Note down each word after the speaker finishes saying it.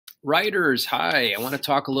Writers, hi. I want to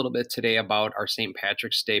talk a little bit today about our St.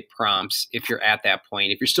 Patrick's Day prompts. If you're at that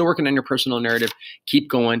point, if you're still working on your personal narrative, keep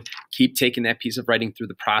going, keep taking that piece of writing through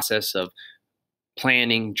the process of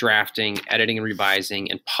planning, drafting, editing, and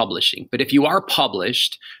revising, and publishing. But if you are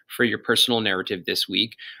published for your personal narrative this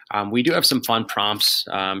week, we do have some fun prompts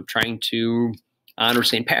trying to honor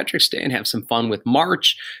St. Patrick's Day and have some fun with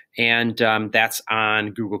March. And that's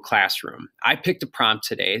on Google Classroom. I picked a prompt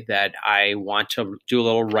today that I want to do a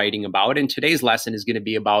little writing about. And today's lesson is going to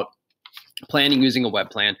be about planning using a web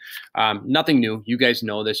plan. Nothing new. You guys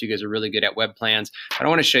know this. You guys are really good at web plans. But I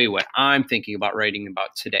want to show you what I'm thinking about writing about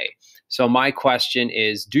today. So my question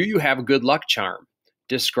is, do you have a good luck charm?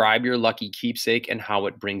 Describe your lucky keepsake and how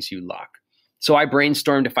it brings you luck. So I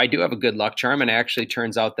brainstormed if I do have a good luck charm, and it actually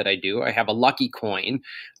turns out that I do. I have a lucky coin,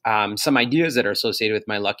 some ideas that are associated with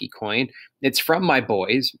my lucky coin. It's from my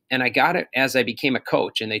boys, and I got it as I became a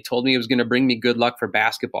coach, and they told me it was going to bring me good luck for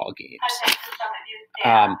basketball games.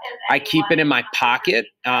 I keep it in my pocket.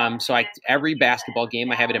 Every basketball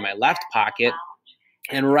game, I have it in my left pocket.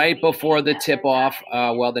 And right before the tip-off,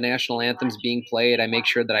 while the national anthem's being played, I make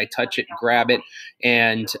sure that I touch it, grab it,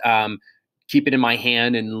 and keep it in my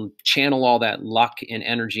hand and channel all that luck and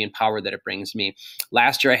energy and power that it brings me.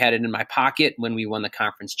 Last year, I had it in my pocket when we won the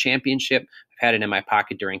conference championship. I've had it in my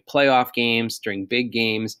pocket during playoff games, during big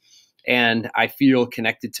games. And I feel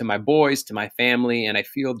connected to my boys, to my family, and I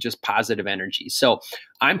feel just positive energy. So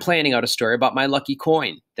I'm planning out a story about my lucky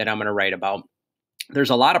coin that I'm going to write about. There's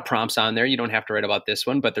a lot of prompts on there. You don't have to write about this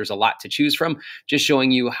one, but there's a lot to choose from. Just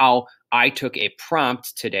showing you how I took a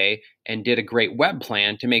prompt today and did a great web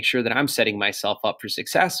plan to make sure that I'm setting myself up for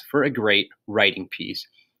success for a great writing piece.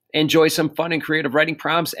 Enjoy some fun and creative writing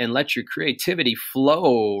prompts and let your creativity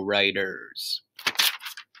flow, writers.